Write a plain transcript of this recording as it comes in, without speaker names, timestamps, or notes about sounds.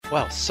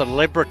Well,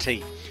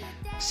 Celebrity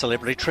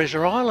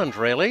Treasure Island,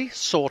 really,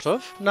 sort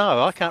of.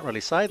 No, I can't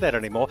really say that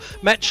anymore.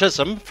 Matt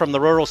Chisholm from the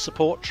Rural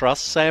Support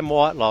Trust, Sam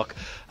Whitelock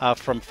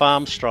from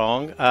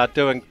Farmstrong,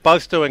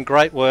 both doing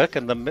great work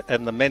in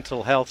the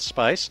mental health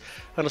space.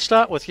 I'm going to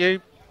start with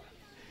you,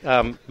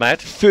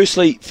 Matt.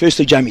 Firstly,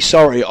 Jamie,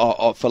 sorry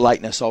for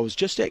lateness. I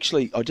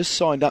just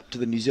signed up to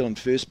the New Zealand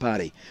First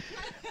Party,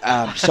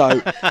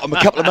 so I'm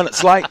a couple of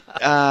minutes late.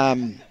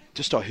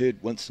 I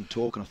heard Winston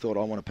talk and I thought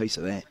I want a piece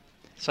of that.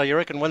 So you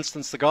reckon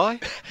Winston's the guy?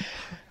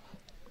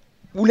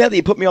 Well, now that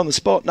you put me on the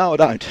spot, no, I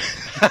don't.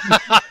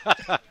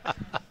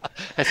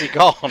 Has he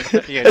gone?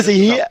 Is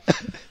he here?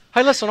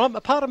 Hey, listen, a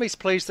part of me's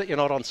pleased that you're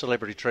not on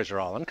Celebrity Treasure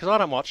Island, because I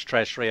don't watch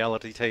trash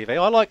reality TV.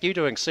 I like you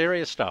doing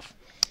serious stuff.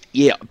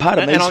 Yeah, part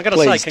of me's And I'm going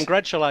to pleased. say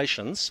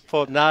congratulations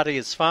for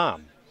Nadia's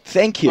Farm.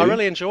 Thank you. I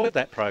really enjoyed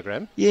that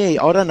program. Yeah,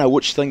 I don't know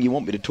which thing you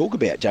want me to talk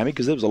about, Jamie,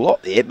 because there was a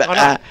lot there.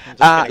 But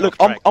look,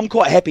 I'm I'm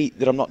quite happy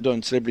that I'm not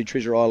doing Celebrity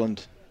Treasure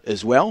Island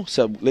as well,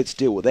 so let's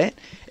deal with that.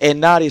 And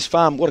Nadia's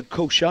Farm, what a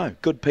cool show.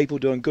 Good people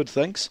doing good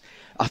things.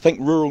 I think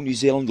rural New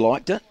Zealand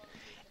liked it,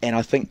 and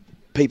I think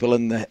people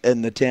in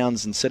the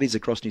towns and cities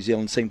across New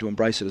Zealand seem to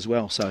embrace it as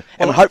well. So,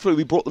 and hopefully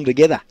we brought them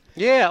together.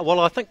 Yeah, well,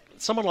 I think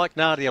someone like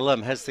Nadia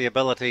Lim has the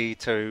ability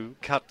to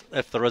cut,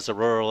 if there is a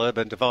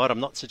rural-urban divide. I'm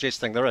not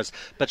suggesting there is,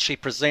 but she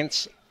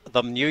presents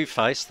the new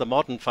face, the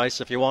modern face,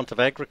 if you want, of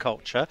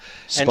agriculture,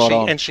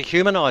 and she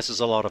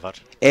humanises a lot of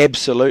it.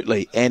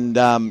 Absolutely, and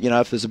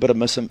if there's a bit of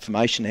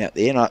misinformation out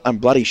there, and I'm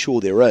bloody sure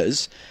there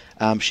is,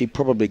 she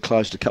probably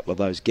closed a couple of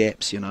those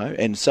gaps,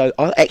 and so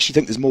I actually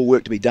think there's more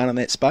work to be done in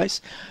that space.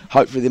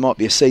 Hopefully there might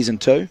be a season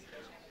 2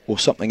 or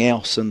something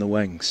else in the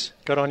wings.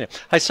 Good on you.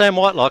 Hey, Sam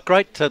Whitelock,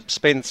 great to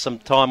spend some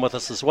time with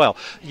us as well.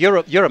 You're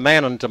a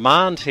man in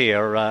demand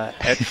here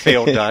at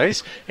Field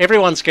Days.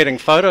 Everyone's getting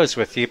photos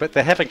with you, but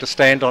they're having to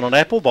stand on an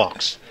apple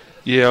box.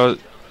 Yeah,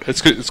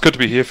 it's good to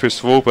be here, first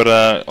of all, but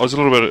I was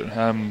a little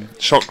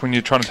bit shocked when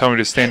you're trying to tell me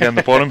to stand down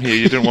the bottom here.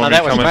 You didn't want me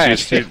to come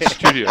into your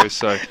studio.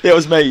 So that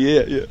was me,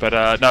 yeah.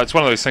 But no, it's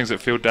one of those things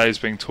at Field Days,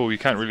 being tall, you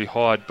can't really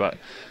hide, but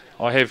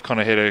I have kind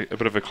of had a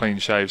bit of a clean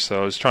shave,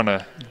 so I was trying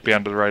to be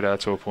under the radar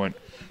to a point.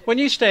 When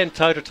you stand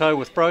toe-to-toe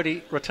with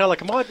Brodie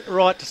Retallick, am I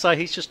right to say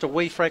he's just a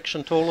wee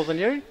fraction taller than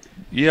you?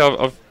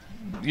 Yeah,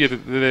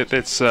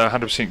 that's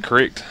 100%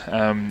 correct.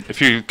 A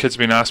few kids have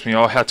been asking me,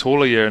 how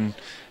tall are you? And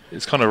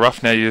it's kind of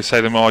rough now. You say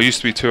to them, I used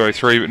to be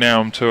 203, but now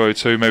I'm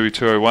 202, maybe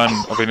 201.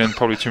 I've been in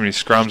probably too many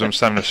scrums. I'm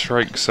starting to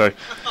shrink. So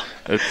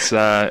it's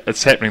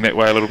happening that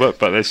way a little bit,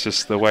 but that's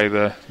just the way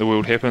the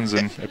world happens,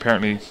 and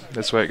apparently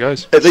that's the way it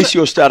goes. At least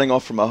you're starting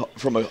off from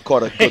a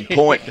quite a good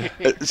point.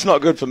 It's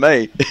not good for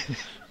me.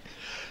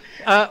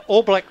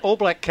 All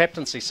Black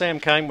captaincy. Sam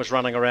Cane was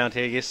running around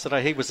here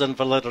yesterday. He was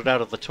invalided out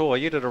of the tour.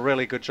 You did a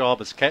really good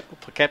job as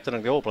for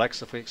captaining the All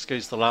Blacks, if we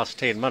excuse the last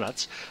 10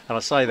 minutes. And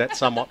I say that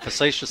somewhat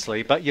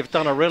facetiously, but you've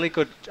done a really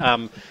good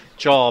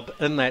job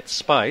in that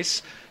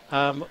space.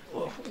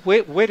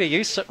 Where do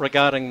you sit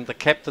regarding the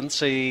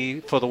captaincy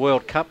for the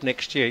World Cup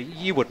next year?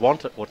 You would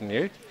want it, wouldn't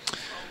you?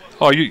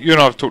 Oh, you and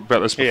I have talked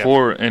about this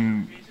before,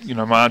 and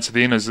my answer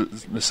then is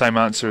the same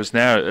answer as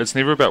now. It's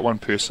never about one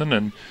person,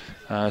 and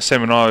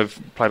Sam and I have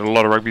played a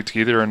lot of rugby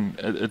together, and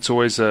it's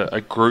always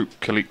a group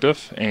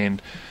collective,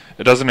 and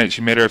it doesn't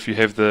actually matter if you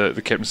have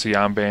the captaincy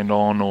armband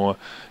on or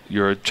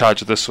you're in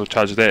charge of this or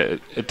charge of that.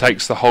 It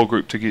takes the whole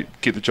group to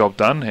get the job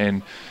done,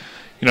 and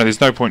there's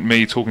no point in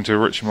me talking to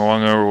Richie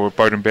Mwanga or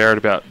Bowden Barrett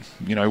about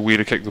where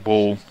to kick the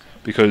ball,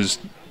 because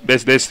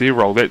that's their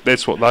role.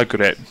 That's what they're good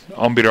at.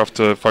 I'm better off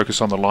to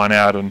focus on the line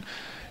out and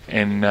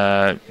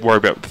worry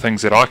about the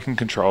things that I can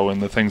control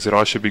and the things that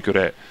I should be good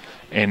at,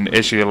 and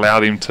actually allow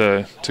them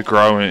to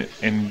grow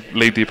and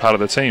lead their part of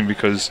the team,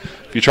 because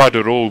if you try to do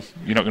it all,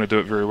 you're not going to do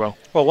it very well.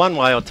 Well, one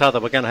way or t'other,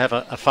 we're going to have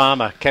a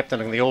farmer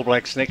captaining the All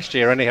Blacks next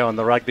year anyhow in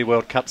the Rugby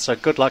World Cup, so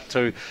good luck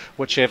to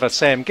whichever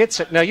Sam gets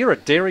it. Now, you're a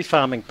dairy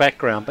farming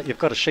background, but you've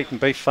got a sheep and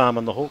beef farm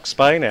in the Hawke's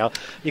Bay now.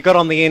 You got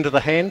on the end of the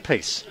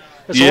handpiece.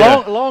 It's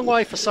a long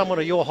way for someone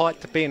of your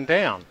height to bend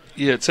down.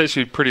 Yeah, it's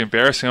actually pretty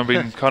embarrassing. I've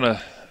been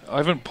I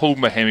haven't pulled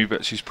my hammy,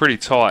 but she's pretty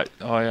tight.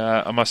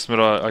 I must admit,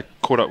 I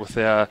caught up with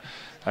our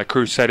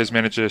Crusaders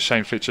manager,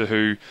 Shane Fletcher,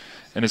 who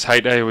in his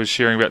heyday was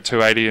sharing about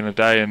 280 in a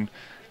day, and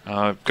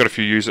got a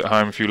few ewes at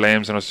home, a few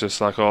lambs, and I was just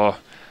like,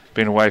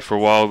 been away for a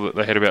while.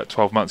 They had about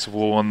 12 months of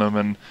wool on them,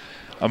 and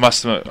I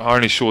must admit, I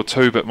only shore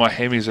 2, but my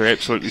hammies are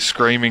absolutely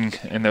screaming,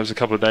 and that was a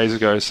couple of days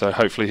ago, so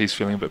hopefully he's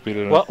feeling a bit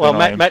better. Well,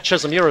 Matt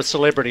Chisholm, you're a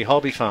celebrity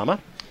hobby farmer.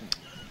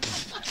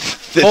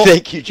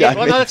 Thank you, Jamie.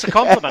 Well, no, that's a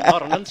compliment,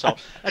 not an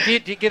insult. Do you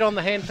get on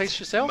the handpiece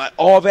yourself? Mate,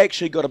 I've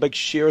actually got a big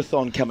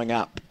share-a-thon coming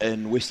up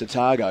in West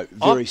Otago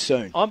very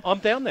soon. I'm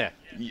down there.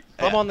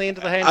 I'm on the end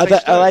of the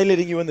handpiece. Are they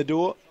letting you in the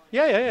door?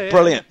 Yeah.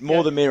 Brilliant.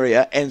 More the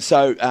merrier. And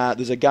so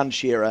there's a gun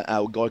sharer,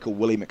 a guy called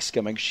Willie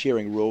McSkimming,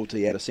 sharing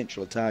royalty out of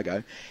Central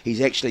Otago. He's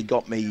actually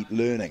got me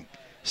learning.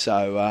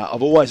 So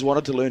I've always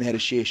wanted to learn how to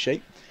share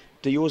sheep.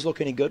 Do yours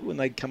look any good when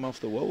they come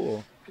off the wool?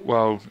 Or?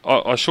 Well,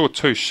 I shore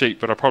 2 sheep,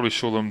 but I probably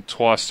shore them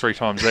twice, 3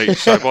 times each.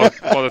 So by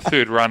the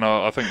third run,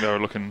 I think they were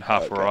looking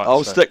half alright.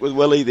 I'll stick with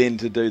Willie then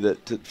to do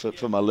that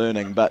for my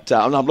learning. But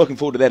I'm looking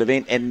forward to that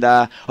event. And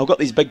I've got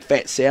these big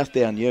fat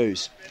Southdown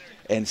ewes.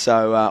 And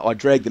so I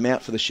dragged them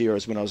out for the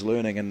shearers when I was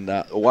learning. And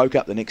I woke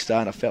up the next day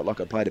and I felt like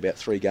I played about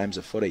 3 games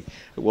of footy.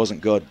 It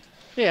wasn't good.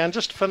 Yeah, and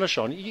just to finish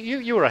on,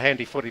 you were a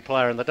handy footy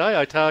player in the day,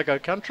 Otago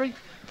country.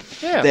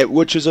 Yeah.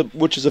 Which is a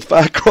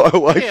far cry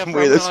away from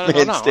where this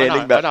man's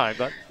standing. I know,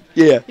 but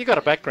yeah, you got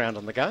a background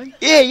in the game.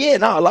 Yeah.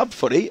 No, I loved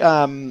footy.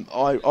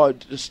 I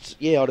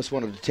just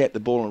wanted to tap the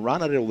ball and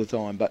run it all the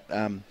time. But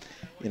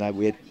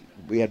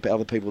we had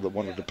other people that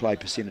wanted to play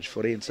percentage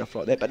footy and stuff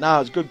like that. But no,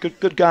 it was a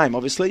good game,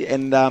 obviously.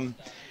 And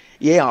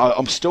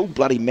I'm still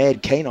bloody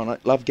mad keen on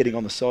it. Love getting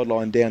on the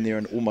sideline down there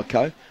in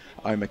Mackay,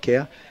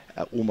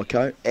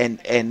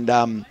 and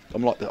I'm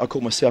I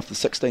call myself the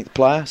 16th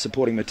player,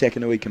 supporting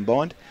Matakanui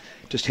combined,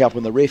 just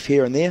helping the ref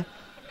here and there.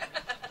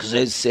 Because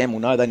as Sam will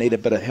know, they need a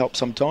bit of help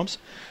sometimes.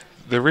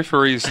 The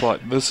referees,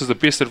 this is the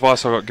best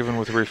advice I got given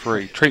with a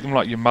referee. Treat them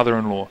like your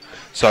mother-in-law.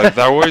 So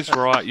they're always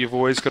right. You've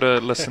always got to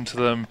listen to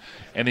them,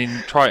 and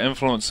then try to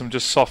influence them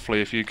just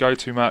softly. If you go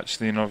too much,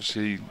 then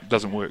obviously it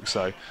doesn't work.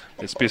 So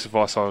it's best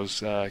advice I was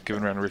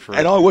given around a referee.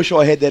 And I wish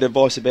I had that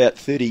advice about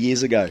 30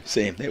 years ago,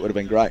 Sam. That would have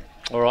been great.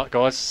 All right,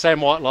 guys. Sam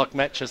Whitelock,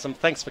 Matt Chisholm,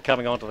 thanks for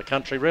coming on to the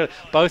country. Really,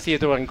 both of you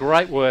doing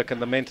great work in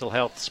the mental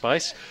health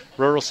space.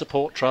 Rural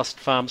Support Trust,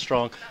 Farm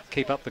Strong.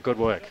 Keep up the good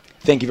work.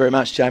 Thank you very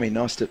much, Jamie.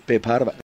 Nice to be a part of it.